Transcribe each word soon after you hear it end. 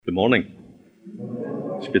Good morning.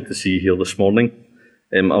 It's good to see you here this morning.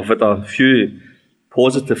 I've had a few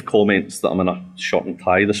positive comments that I'm in a shirt and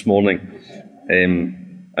tie this morning.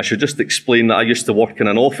 I should just explain that I used to work in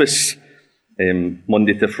an office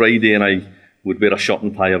Monday to Friday, and I would wear a shirt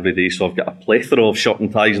and tie every day, so I've got a plethora of shirt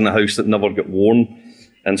and ties in the house that never get worn,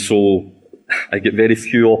 and so I get very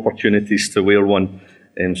few opportunities to wear one,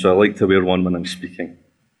 so I like to wear one when I'm speaking.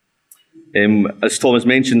 As Thomas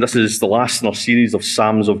mentioned, this is the last in our series of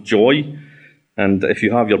Psalms of Joy, and if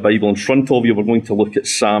you have your Bible in front of you, we're going to look at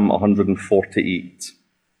Psalm 148.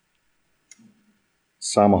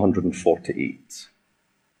 Psalm 148.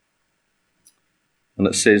 And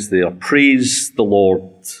it says there, "Praise the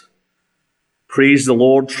Lord. Praise the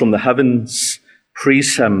Lord from the heavens.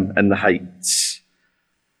 Praise him in the heights.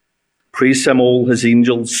 Praise him, all his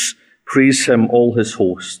angels. Praise him, all his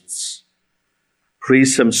hosts.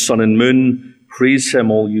 Praise him, sun and moon. Praise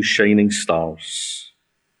him, all you shining stars.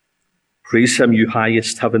 Praise him, you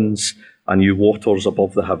highest heavens, and you waters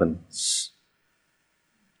above the heavens.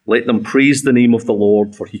 Let them praise the name of the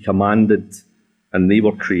Lord, for he commanded, and they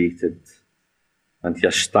were created, and he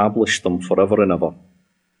established them forever and ever.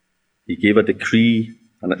 He gave a decree,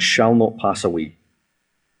 and it shall not pass away.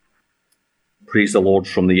 Praise the Lord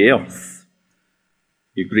from the earth,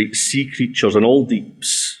 you great sea creatures in all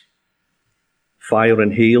deeps, fire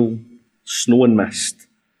and hail, snow and mist,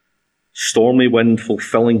 stormy wind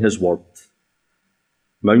fulfilling his word,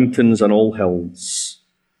 mountains and all hills,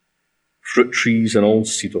 fruit trees and all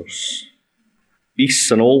cedars,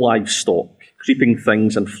 beasts and all livestock, creeping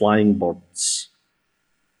things and flying birds,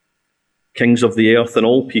 kings of the earth and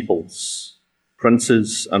all peoples,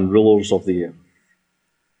 princes and rulers of the earth,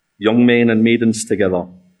 young men and maidens together,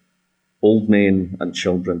 old men and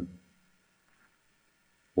children.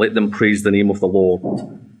 Let them praise the name of the Lord,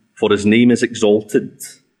 for his name is exalted.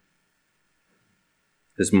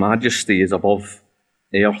 His majesty is above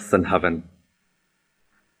earth and heaven.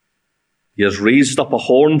 He has raised up a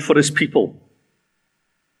horn for his people,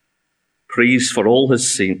 praise for all his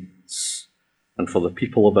saints, and for the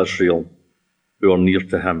people of Israel who are near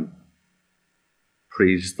to him.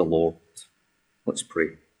 Praise the Lord." Let's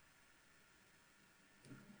pray.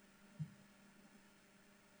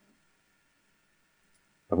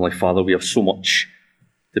 Heavenly Father, we have so much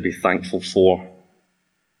to be thankful for.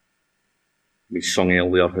 We sung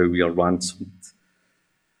earlier how we are ransomed,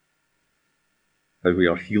 how we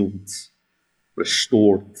are healed,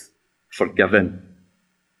 restored, forgiven.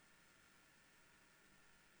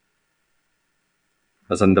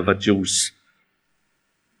 As individuals,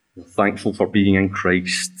 we're thankful for being in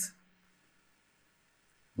Christ.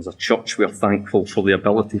 As a church, we are thankful for the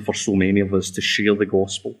ability for so many of us to share the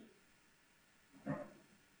gospel.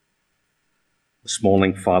 This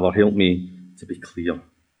morning, Father, help me to be clear.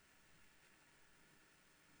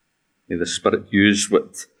 May the Spirit use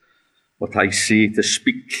what I say to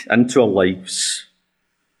speak into our lives,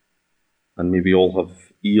 and may we all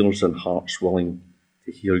have ears and hearts willing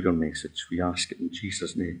to hear your message. We ask it in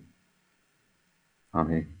Jesus' name.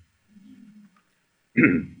 Amen.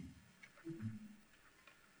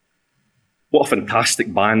 What a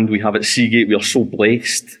fantastic band we have at Seagate. We are so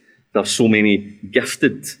blessed to have so many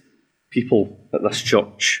gifted people at this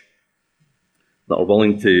church that are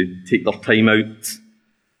willing to take their time out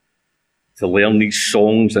to learn these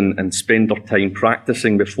songs and spend their time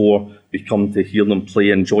practicing before we come to hear them play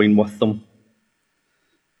and join with them.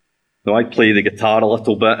 Now, I play the guitar a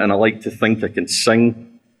little bit and I like to think I can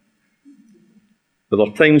sing. But there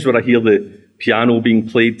are times where I hear the piano being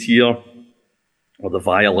played here, or the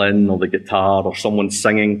violin, or the guitar, or someone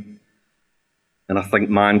singing, and I think,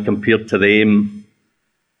 man, compared to them,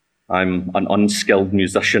 I'm an unskilled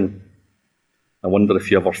musician. I wonder if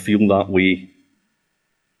you ever feel that way.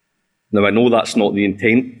 Now, I know that's not the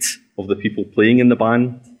intent of the people playing in the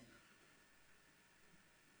band.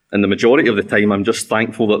 And the majority of the time, I'm just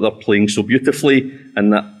thankful that they're playing so beautifully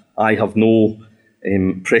and that I have no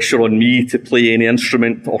pressure on me to play any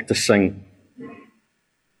instrument or to sing.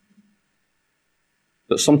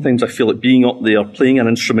 But sometimes I feel like being up there, playing an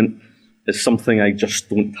instrument, is something I just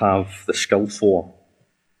don't have the skill for.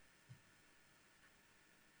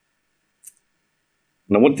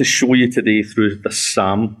 And I want to show you today through this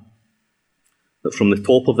psalm that from the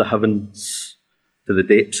top of the heavens to the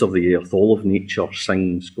depths of the earth, all of nature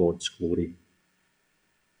sings God's glory.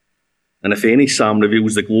 And if any psalm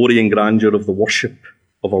reveals the glory and grandeur of the worship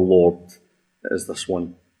of our Lord, it is this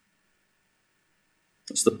one.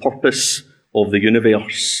 It's the purpose of the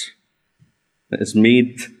universe. It is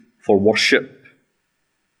made for worship.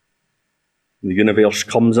 The universe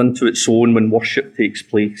comes into its own when worship takes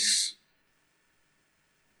place.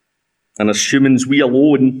 And as humans, we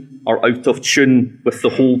alone are out of tune with the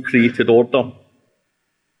whole created order.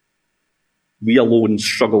 We alone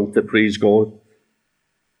struggle to praise God.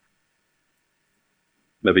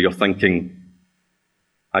 Maybe you're thinking,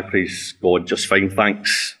 I praise God just fine,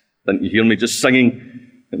 thanks. Didn't you hear me just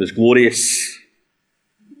singing? It was glorious.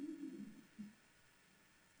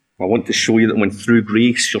 I want to show you that when through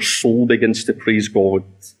grace your soul begins to praise God,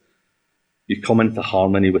 you come into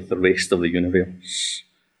harmony with the rest of the universe,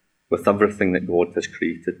 with everything that God has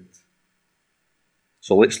created.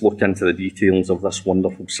 So let's look into the details of this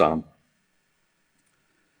wonderful psalm.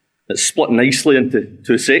 It's split nicely into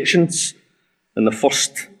two sections. In the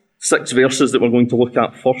first 6 verses that we're going to look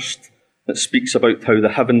at first, it speaks about how the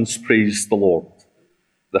heavens praise the Lord.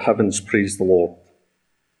 The heavens praise the Lord.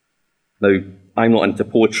 Now, I'm not into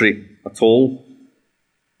poetry at all.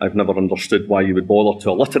 I've never understood why you would bother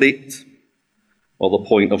to alliterate, or the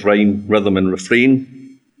point of rhyme, rhythm and refrain.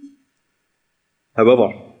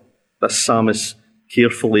 However, this psalm is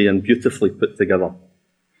carefully and beautifully put together.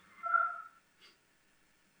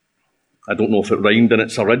 I don't know if it rhymed in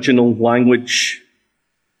its original language,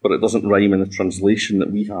 but it doesn't rhyme in the translation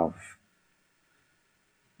that we have.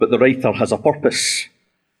 But the writer has a purpose,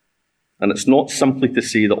 and it's not simply to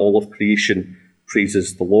say that all of creation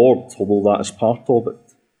praises the Lord, although that is part of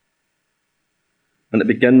it. And it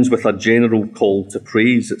begins with a general call to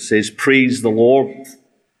praise. It says, praise the Lord.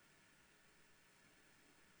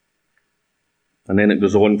 And then it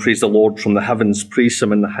goes on, praise the Lord from the heavens, praise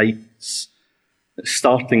him in the heights. It's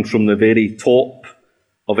starting from the very top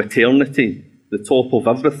of eternity, the top of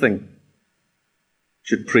everything.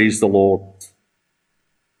 Should praise the Lord.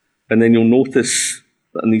 And then you'll notice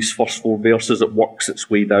that in these first 4 verses it works its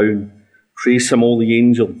way down. Praise him, all the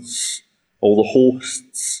angels, all the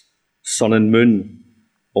hosts, sun and moon,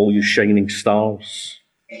 all you shining stars,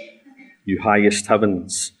 you highest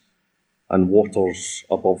heavens and waters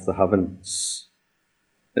above the heavens.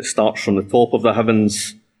 It starts from the top of the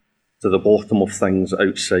heavens to the bottom of things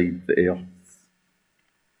outside the earth.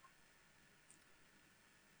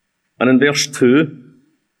 And in verse 2,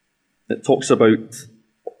 it talks about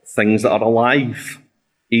things that are alive,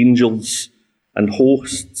 angels and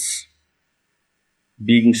hosts,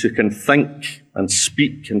 beings who can think and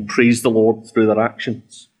speak and praise the Lord through their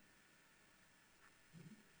actions.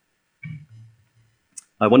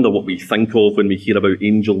 I wonder what we think of when we hear about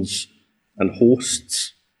angels and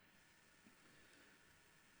hosts.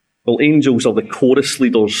 Well, angels are the chorus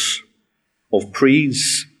leaders of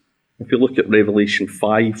praise. If you look at Revelation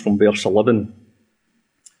 5 from verse 11,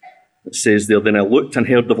 it says there, then I looked and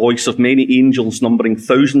heard the voice of many angels numbering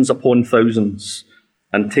thousands upon thousands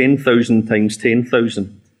and 10,000 times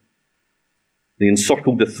 10,000. They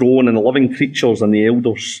encircled the throne and the living creatures and the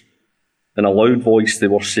elders. In a loud voice they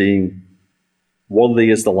were saying,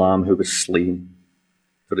 worthy is the Lamb who was slain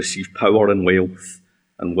to receive power and wealth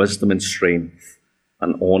and wisdom and strength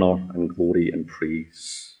and honour and glory and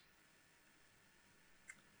praise.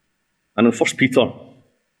 And in 1 Peter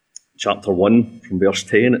chapter 1 from verse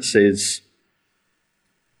 10 it says,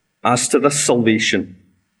 as to this salvation,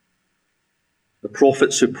 the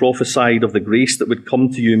prophets who prophesied of the grace that would come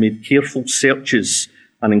to you made careful searches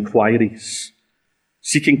and inquiries,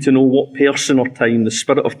 seeking to know what person or time the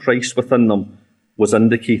Spirit of Christ within them was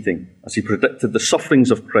indicating as he predicted the sufferings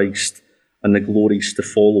of Christ and the glories to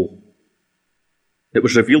follow. It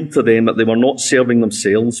was revealed to them that they were not serving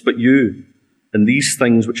themselves, but you, in these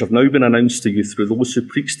things which have now been announced to you through those who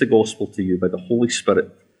preach the gospel to you by the Holy Spirit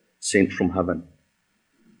sent from heaven.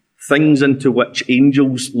 Things into which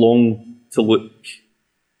angels long to look.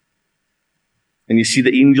 And you see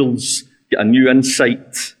the angels get a new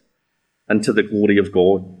insight into the glory of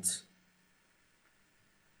God.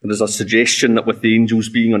 There is a suggestion that with the angels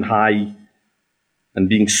being on high and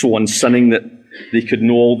being so unsinning that they could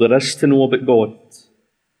know all there is to know about God.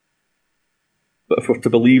 But if we're to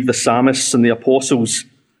believe the psalmists and the apostles,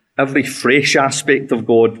 every fresh aspect of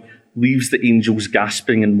God leaves the angels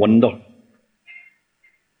gasping in wonder.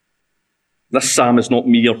 This psalm is not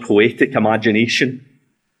mere poetic imagination.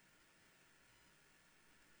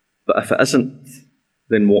 But if it isn't,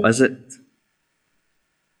 then what is it?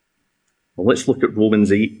 Well, let's look at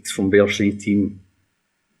Romans 8 from verse 18.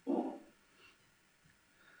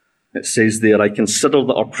 It says there, I consider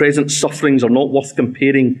that our present sufferings are not worth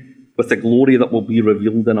comparing with the glory that will be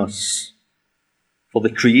revealed in us. For the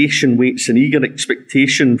creation waits in eager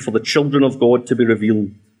expectation for the children of God to be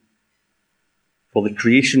revealed. For the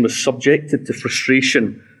creation was subjected to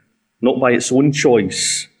frustration, not by its own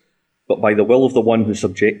choice, but by the will of the one who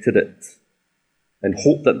subjected it, in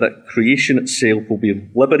hope that the creation itself will be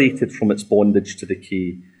liberated from its bondage to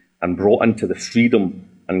decay and brought into the freedom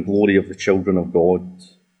and glory of the children of God.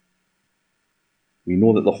 We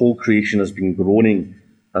know that the whole creation has been groaning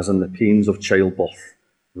as in the pains of childbirth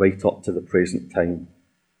right up to the present time.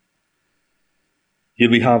 Here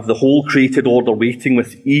we have the whole created order waiting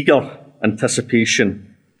with eager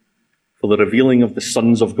anticipation for the revealing of the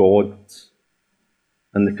sons of God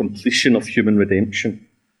and the completion of human redemption.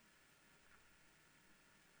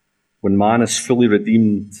 When man is fully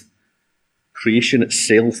redeemed, creation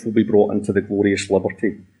itself will be brought into the glorious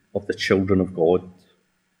liberty of the children of God.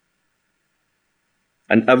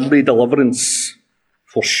 And every deliverance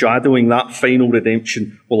foreshadowing that final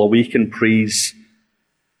redemption will awaken praise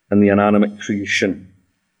in the inanimate creation.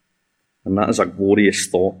 And that is a glorious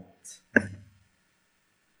thought.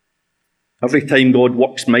 Every time God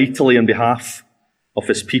works mightily on behalf of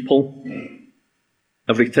his people,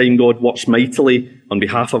 every time God works mightily on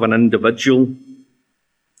behalf of an individual,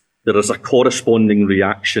 there is a corresponding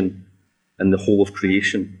reaction in the whole of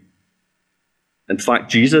creation. In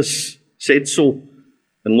fact, Jesus said so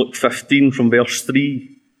in Luke 15 from verse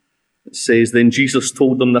 3. It says, "Then Jesus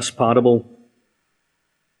told them this parable.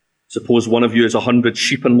 Suppose one of you has 100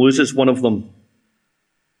 sheep and loses one of them.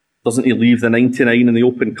 Doesn't he leave the 99 in the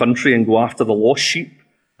open country and go after the lost sheep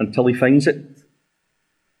until he finds it?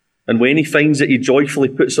 And when he finds it, he joyfully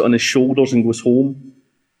puts it on his shoulders and goes home.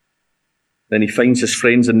 Then he finds his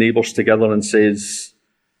friends and neighbours together and says,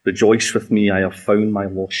 'Rejoice with me, I have found my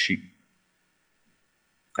lost sheep.'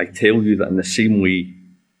 I tell you that in the same way,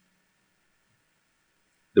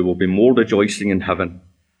 there will be more rejoicing in heaven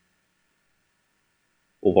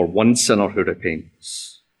over one sinner who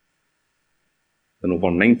repents than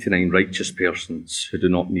over 99 righteous persons who do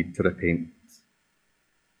not need to repent."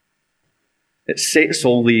 It sets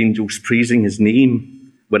all the angels praising his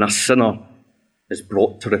name when a sinner is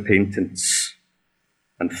brought to repentance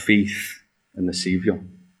and faith in the Saviour.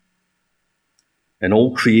 And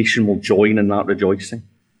all creation will join in that rejoicing.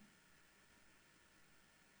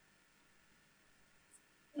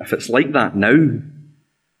 If it's like that now,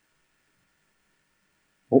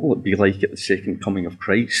 what will it be like at the second coming of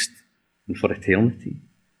Christ and for eternity?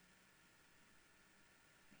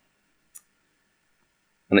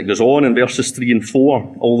 And it goes on in verses 3 and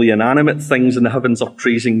 4. All the inanimate things in the heavens are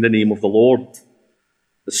praising the name of the Lord.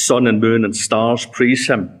 The sun and moon and stars praise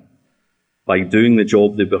him by doing the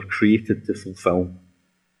job they were created to fulfill.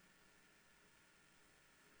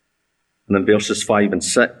 And in verses 5 and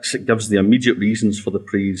 6, it gives the immediate reasons for the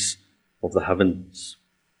praise of the heavens.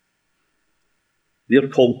 They are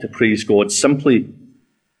called to praise God simply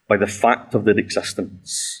by the fact of their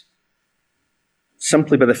existence.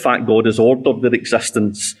 Simply by the fact God has ordered their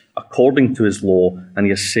existence according to his law and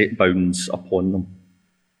he has set bounds upon them.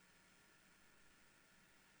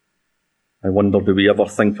 I wonder, do we ever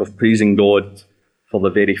think of praising God for the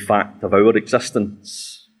very fact of our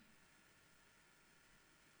existence?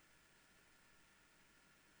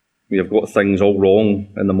 We have got things all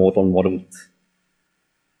wrong in the modern world.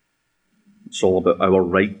 It's all about our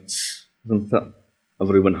rights, isn't it?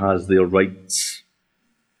 Everyone has their rights.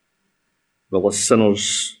 Well, as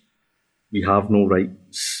sinners, we have no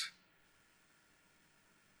rights.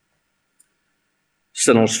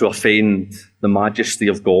 Sinners who offend the majesty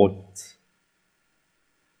of God.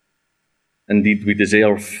 Indeed, we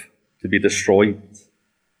deserve to be destroyed.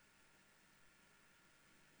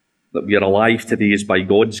 That we are alive today is by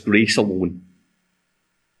God's grace alone.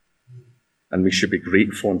 And we should be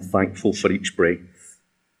grateful and thankful for each breath.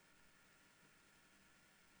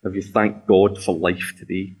 Have you thanked God for life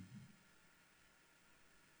today?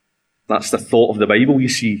 That's the thought of the Bible, you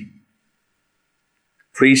see.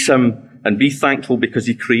 Praise him and be thankful because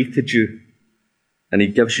he created you and he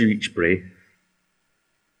gives you each breath.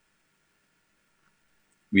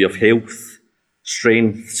 We have health,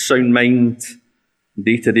 strength, sound mind,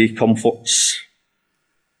 day-to-day comforts,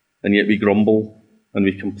 and yet we grumble and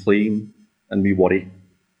we complain and we worry.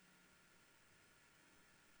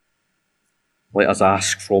 Let us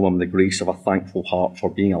ask from him the grace of a thankful heart for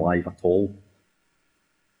being alive at all.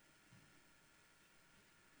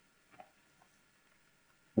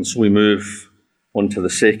 And so we move on to the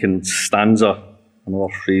second stanza,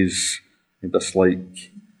 another phrase I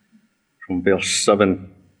dislike, from verse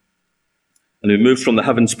 7. And we move from the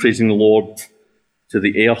heavens praising the Lord to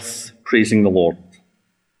the earth praising the Lord.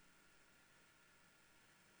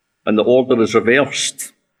 And the order is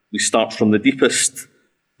reversed. We start from the deepest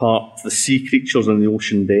part, the sea creatures and the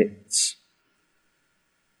ocean depths.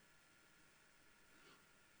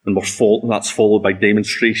 And that's followed by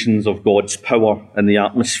demonstrations of God's power in the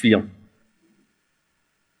atmosphere.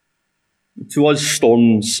 To us,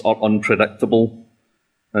 storms are unpredictable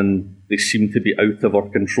and they seem to be out of our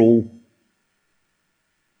control.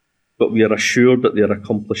 but we are assured that they are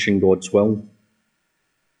accomplishing God's will.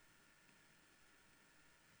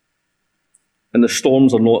 And the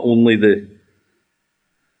storms are not only the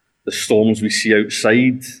storms we see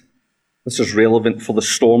outside. This is relevant for the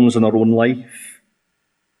storms in our own life.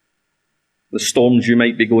 The storms you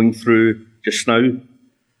might be going through just now.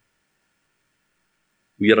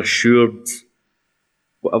 We are assured,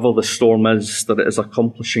 whatever the storm is, that it is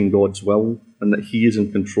accomplishing God's will and that He is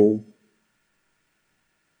in control.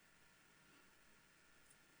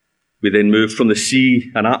 We then move from the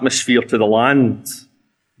sea and atmosphere to the land,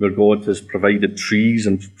 where God has provided trees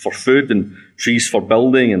and for food and trees for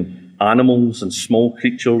building and animals and small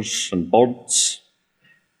creatures and birds.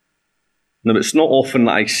 Now, it's not often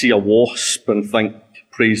that I see a wasp and think,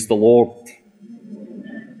 praise the Lord,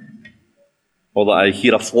 or that I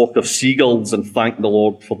hear a flock of seagulls and thank the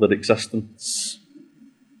Lord for their existence.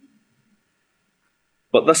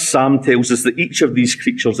 But this psalm tells us that each of these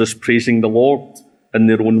creatures is praising the Lord in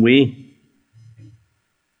their own way.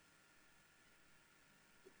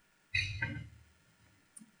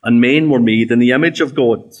 And men were made in the image of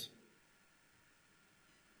God.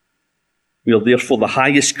 We are therefore the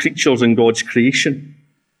highest creatures in God's creation.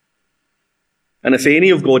 And if any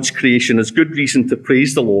of God's creation has good reason to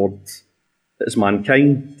praise the Lord, it is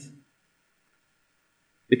mankind.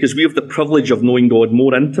 Because we have the privilege of knowing God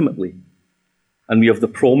more intimately, and we have the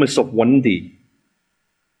promise of one day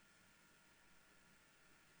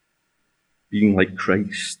being like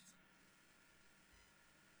Christ.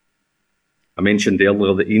 I mentioned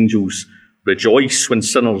earlier that angels rejoice when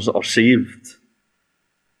sinners are saved,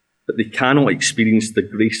 but they cannot experience the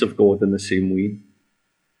grace of God in the same way.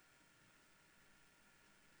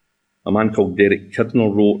 A man called Derek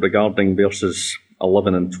Kidner wrote regarding verses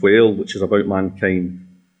 11 and 12, which is about mankind.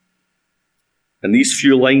 In these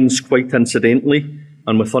few lines, quite incidentally,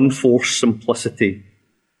 and with unforced simplicity,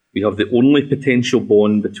 we have the only potential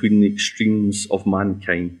bond between the extremes of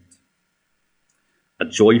mankind: a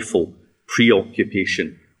joyful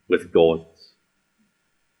preoccupation with God.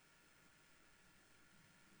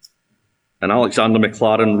 And Alexander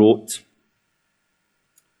Maclaren wrote,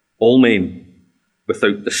 all men,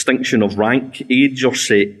 without distinction of rank, age, or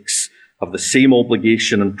sex, have the same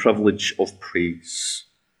obligation and privilege of praise.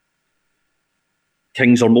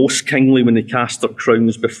 Kings are most kingly when they cast their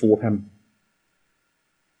crowns before Him.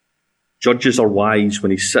 Judges are wise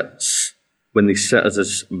when they sit as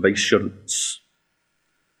His vicegerents.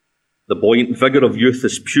 The buoyant vigour of youth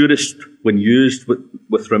is purest when used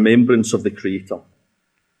with remembrance of the Creator.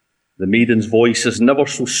 The maiden's voice is never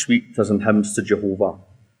so sweet as in hymns to Jehovah.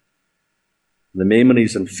 The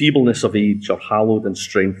memories and feebleness of age are hallowed and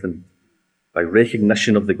strengthened by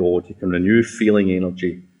recognition of the God who can renew failing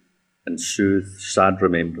energy and soothe sad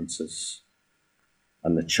remembrances.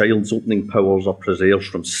 And the child's opening powers are preserved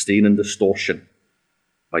from stain and distortion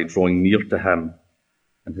by drawing near to Him,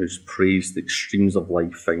 in whose praise the extremes of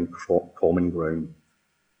life find common ground.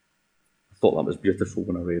 I thought that was beautiful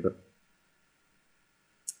when I read it.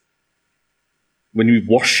 When we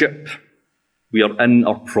worship, we are in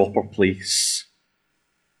our proper place.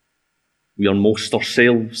 We are most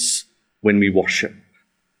ourselves when we worship.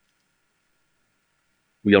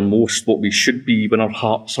 We are most what we should be when our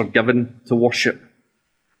hearts are given to worship.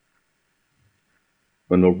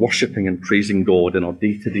 When we're worshipping and praising God in our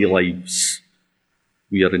day-to-day lives,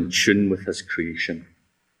 we are in tune with His creation.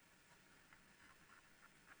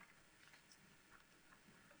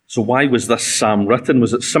 So why was this psalm written?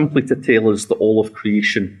 Was it simply to tell us that all of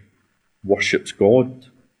creation worships God?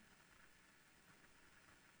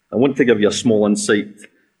 I want to give you a small insight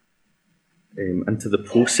into the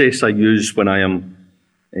process I use when I am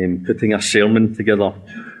putting a sermon together.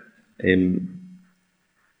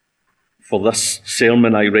 For this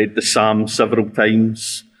sermon, I read the psalm several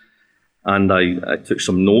times, and I took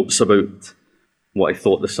some notes about what I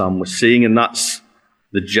thought the psalm was saying, and that's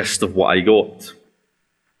the gist of what I got.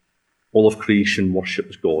 All of creation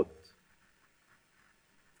worships God.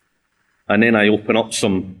 And then I open up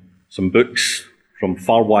some books from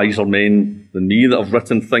far wiser men than me that have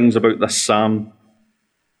written things about this psalm.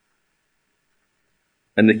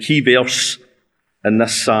 And the key verse in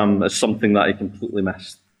this psalm is something that I completely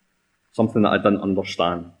missed, something that I didn't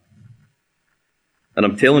understand. And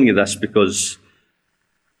I'm telling you this because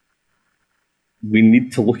we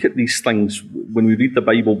need to look at these things. When we read the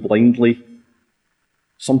Bible blindly,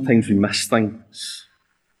 sometimes we miss things.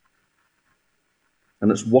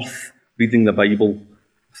 And it's worth reading the Bible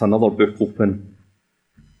with another book open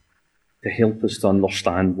to help us to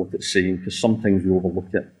understand what it's saying, because sometimes we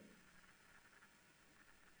overlook it.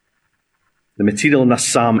 The material in this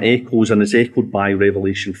psalm echoes and is echoed by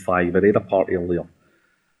Revelation 5. I read a part earlier.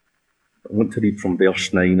 I want to read from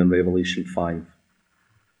verse 9 in Revelation 5.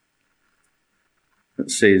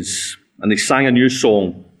 It says, "And they sang a new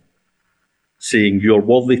song, saying, 'You are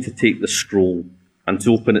worthy to take the scroll and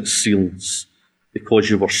to open its seals, because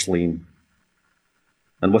you were slain.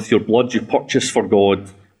 And with your blood you purchased for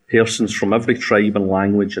God persons from every tribe and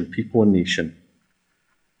language and people and nation.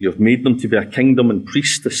 You have made them to be a kingdom and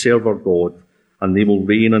priests to serve our God, and they will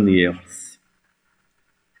reign on the earth.'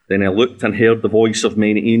 Then I looked and heard the voice of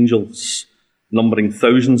many angels, numbering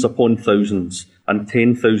thousands upon thousands, and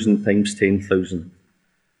 10,000 times 10,000.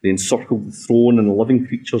 They encircled the throne and the living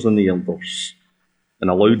creatures and the elders. In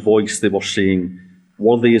a loud voice they were saying,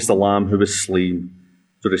 'Worthy is the Lamb who was slain,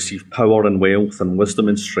 to receive power and wealth and wisdom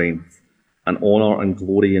and strength, and honour and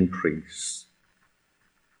glory and praise.'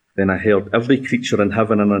 Then I heard every creature in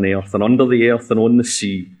heaven and on earth, and under the earth and on the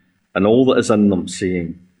sea, and all that is in them,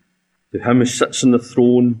 saying, 'To him who sits on the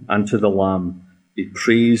throne and to the Lamb be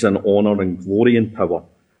praise and honour and glory and power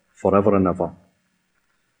forever and ever.'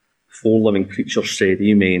 4 living creatures said,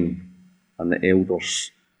 'Amen,' and the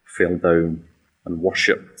elders fell down and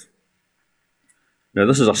worshipped." Now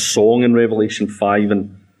this is a song in Revelation 5,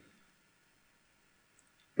 and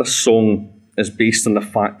this song is based on the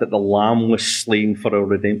fact that the Lamb was slain for our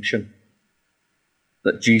redemption,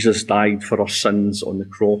 that Jesus died for our sins on the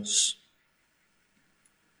cross.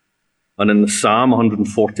 And in the Psalm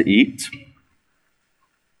 148,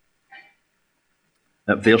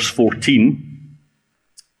 at verse 14,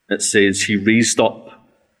 it says, "He raised up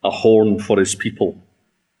a horn for his people."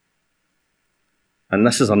 And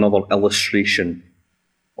this is another illustration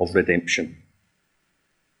of redemption.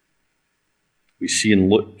 We see in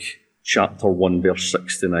Luke chapter 1, verse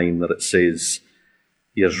 69, that it says,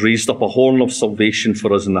 "He has raised up a horn of salvation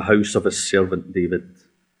for us in the house of his servant David."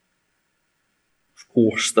 Of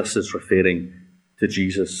course, this is referring to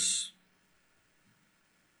Jesus.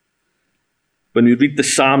 When we read the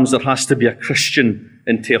Psalms, there has to be a Christian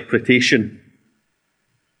interpretation.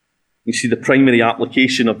 You see, the primary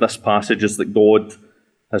application of this passage is that God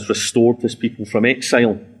has restored his people from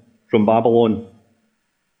exile, from Babylon.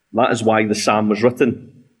 That is why the psalm was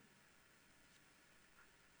written.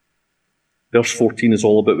 Verse 14 is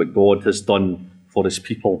all about what God has done for his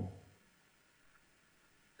people.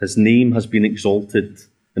 His name has been exalted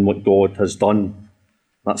in what God has done.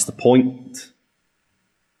 That's the point.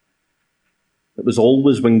 It was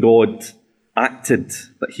always when God acted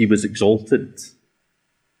that he was exalted.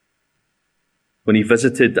 When he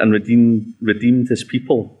visited and redeemed his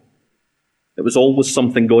people, it was always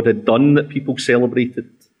something God had done that people celebrated.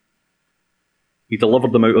 He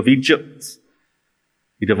delivered them out of Egypt.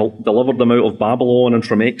 He delivered them out of Babylon and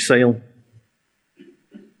from exile.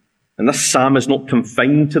 And this psalm is not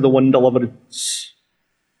confined to the one deliverance.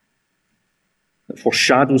 It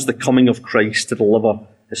foreshadows the coming of Christ to deliver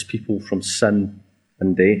his people from sin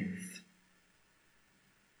and death.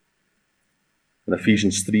 In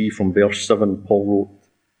Ephesians 3, from verse 7, Paul wrote,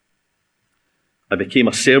 "I became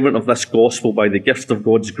a servant of this gospel by the gift of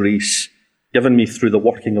God's grace, given me through the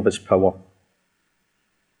working of his power.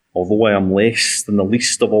 Although I am less than the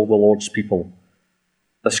least of all the Lord's people,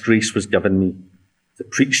 this grace was given me, to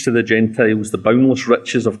preach to the Gentiles the boundless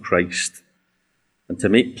riches of Christ, and to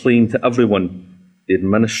make plain to everyone the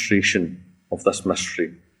administration of this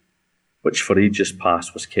mystery, which for ages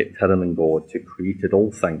past was kept hidden in God, who created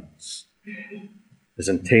all things. His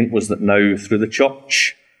intent was that now, through the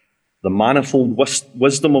church, the manifold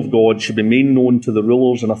wisdom of God should be made known to the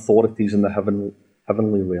rulers and authorities in the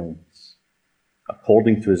heavenly realms,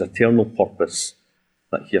 according to his eternal purpose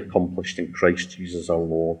that he accomplished in Christ Jesus our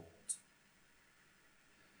Lord."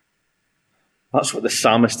 That's what the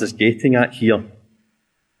psalmist is getting at here.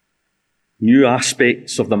 New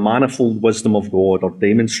aspects of the manifold wisdom of God are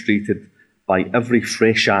demonstrated by every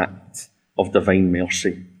fresh act of divine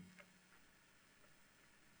mercy.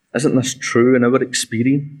 Isn't this true in our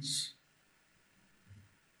experience?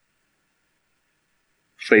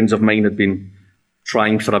 Friends of mine had been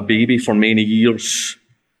trying for a baby for many years.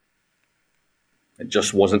 It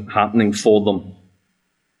just wasn't happening for them.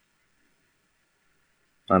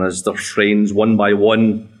 And as their friends, one by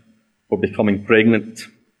one, were becoming pregnant,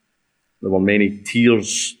 there were many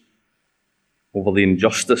tears over the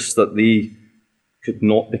injustice that they could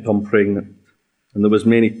not become pregnant. And there was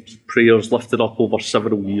many prayers lifted up over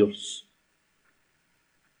several years.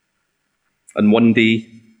 And one day,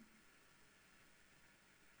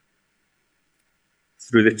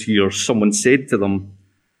 through the tears, someone said to them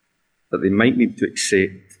that they might need to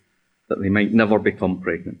accept that they might never become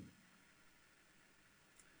pregnant.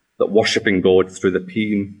 That worshipping God through the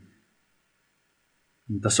pain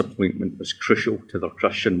and disappointment was crucial to their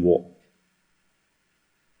Christian walk.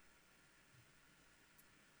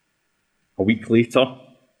 A week later,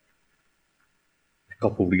 the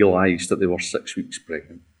couple realised that they were 6 weeks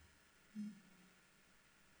pregnant.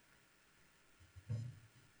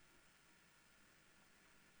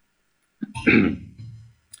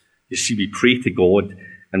 You see, we pray to God,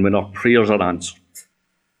 and when our prayers are answered,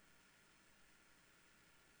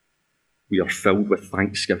 we are filled with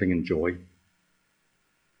thanksgiving and joy.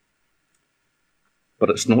 But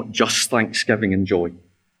it's not just thanksgiving and joy.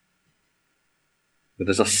 There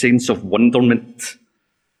is a sense of wonderment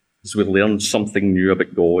as we learn something new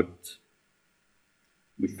about God.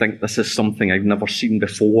 We think this is something I've never seen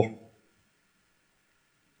before.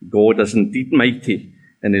 God is indeed mighty,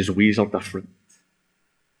 and his ways are different.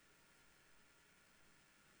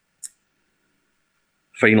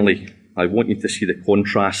 Finally, I want you to see the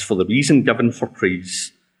contrast for the reason given for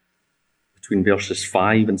praise between verses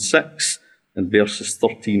 5 and 6 and verses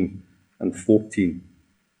 13 and 14.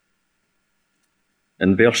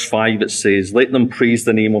 In verse 5 it says, "Let them praise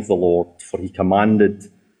the name of the Lord, for he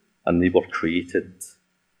commanded and they were created."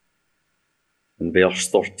 In verse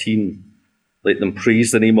 13, "Let them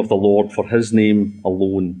praise the name of the Lord, for his name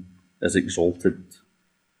alone is exalted."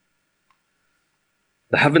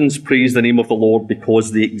 The heavens praise the name of the Lord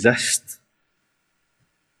because they exist.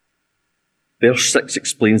 Verse 6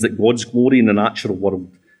 explains that God's glory in the natural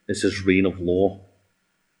world is his reign of law.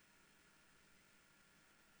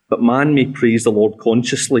 But man may praise the Lord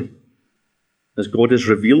consciously, as God has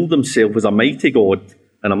revealed himself as a mighty God,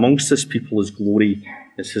 and amongst his people his glory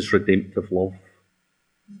is his redemptive love.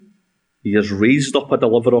 He has raised up a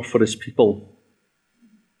deliverer for his people,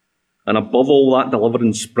 and above all that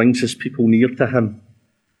deliverance brings his people near to him.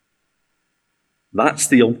 That's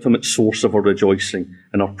the ultimate source of our rejoicing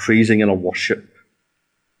and our praising and our worship.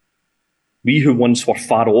 We who once were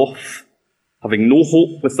far off, having no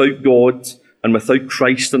hope without God and without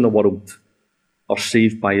Christ in the world, are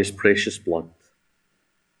saved by his precious blood.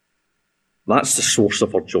 That's the source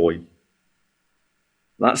of our joy.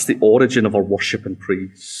 That's the origin of our worship and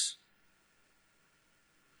praise.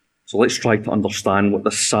 So let's try to understand what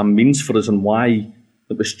this psalm means for us and why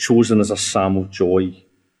it was chosen as a psalm of joy.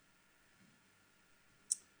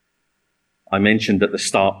 I mentioned at the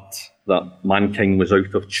start that mankind was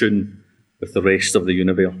out of tune with the rest of the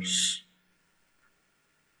universe.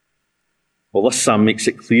 Well, this psalm makes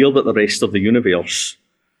it clear that the rest of the universe,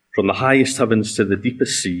 from the highest heavens to the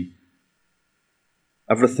deepest sea,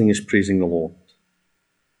 everything is praising the Lord.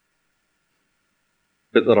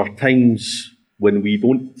 But there are times when we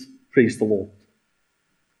don't praise the Lord.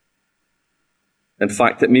 In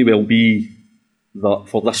fact, it may well be that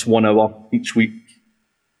for this 1 hour each week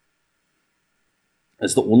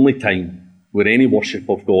is the only time where any worship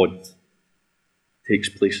of God takes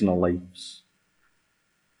place in our lives.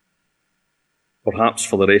 Perhaps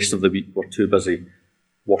for the rest of the week we're too busy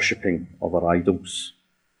worshipping other idols.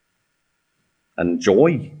 And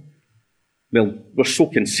joy, well, we're so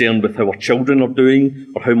concerned with how our children are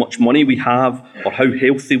doing, or how much money we have, or how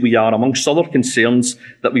healthy we are, amongst other concerns,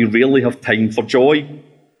 that we rarely have time for joy.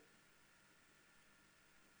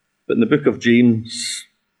 But in the book of James,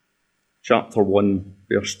 chapter 1,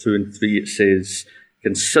 verse 2 and 3, it says,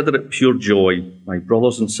 "Consider it pure joy, my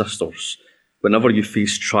brothers and sisters, whenever you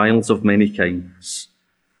face trials of many kinds,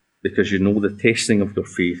 because you know the testing of your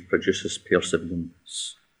faith produces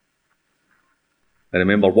perseverance." I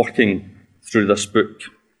remember working through this book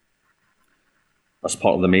as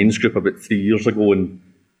part of the men's group about 3 years ago, and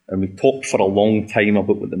we talked for a long time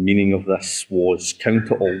about what the meaning of this was.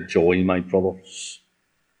 Count it all joy, my brothers.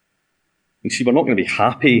 You see, we're not going to be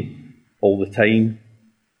happy all the time.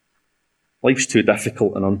 Life's too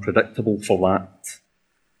difficult and unpredictable for that.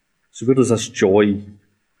 So where does this joy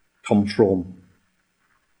come from?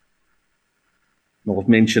 Well, I've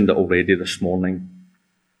mentioned it already this morning.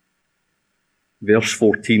 Verse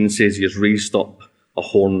 14 says he has raised up a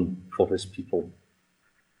horn for his people.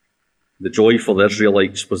 The joy for the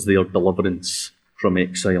Israelites was their deliverance from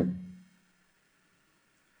exile.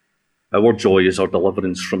 Our joy is our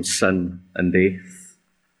deliverance from sin and death.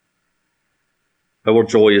 Our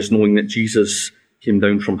joy is knowing that Jesus came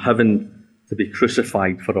down from heaven to be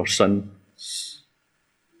crucified for our sins.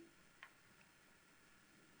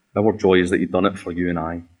 Our joy is that he'd done it for you and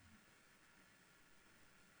I.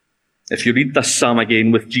 If you read this psalm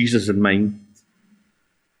again with Jesus in mind,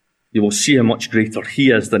 you will see how much greater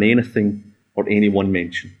he is than anything or anyone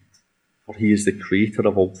mentioned, for he is the creator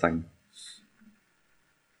of all things.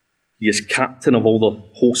 He is captain of all the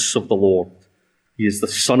hosts of the Lord. He is the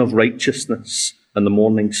Son of righteousness and the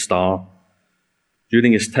morning star.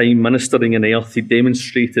 During his time ministering on earth, he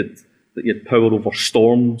demonstrated that he had power over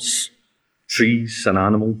storms, trees, and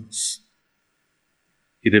animals.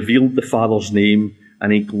 He revealed the Father's name,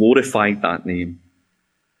 and he glorified that name.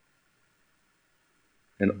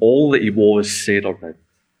 In all that he was, said, or did,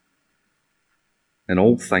 in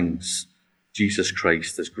all things, Jesus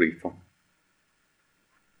Christ is greater.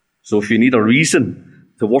 So if you need a reason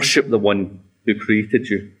to worship the one who created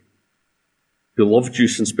you, who loved you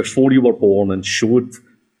since before you were born and showed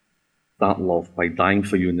that love by dying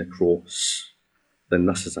for you on the cross, then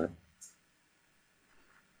this is it.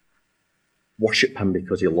 Worship him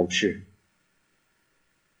because he loves you.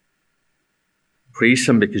 Praise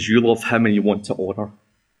him because you love him and you want to honour.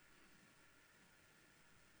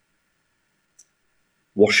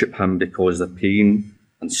 Worship him because the pain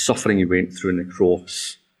and suffering he went through on the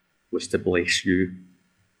cross was to bless you.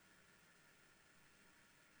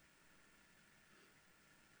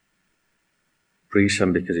 Praise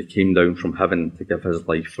him because he came down from heaven to give his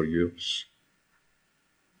life for yours.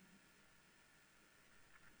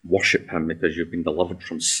 Worship him because you've been delivered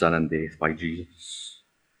from sin and death by Jesus.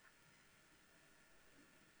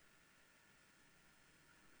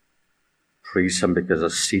 Praise him because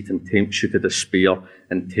as Satan tempts you to despair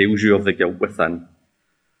and tells you of the guilt within,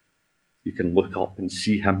 you can look up and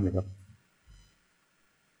see him there,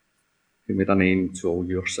 who made an end to all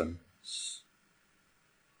your sins.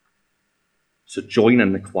 So join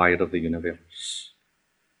in the choir of the universe.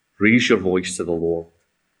 Raise your voice to the Lord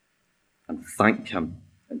and thank him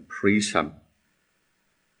and praise him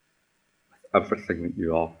with everything that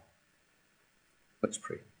you are. Let's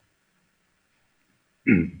pray.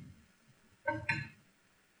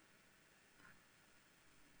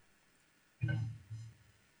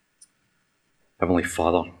 Heavenly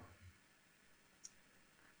Father,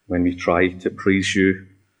 when we try to praise you,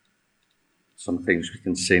 sometimes we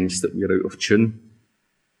can sense that we're out of tune,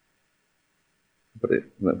 but that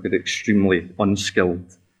we're extremely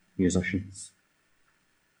unskilled musicians.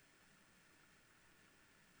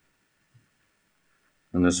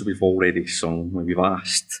 And as we've already sung, when we've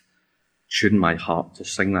asked, tune my heart to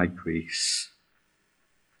sing thy grace,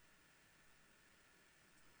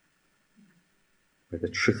 by the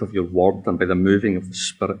truth of your word and by the moving of the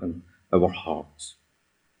Spirit in our hearts.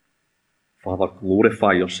 Father,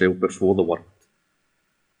 glorify yourself before the word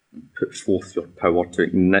and put forth your power to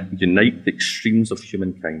unite the extremes of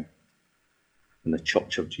humankind in the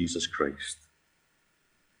Church of Jesus Christ.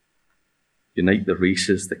 Unite the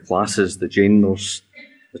races, the classes, the genders,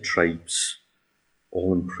 the tribes,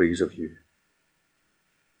 all in praise of you.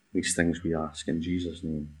 These things we ask in Jesus'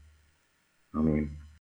 name. Amen.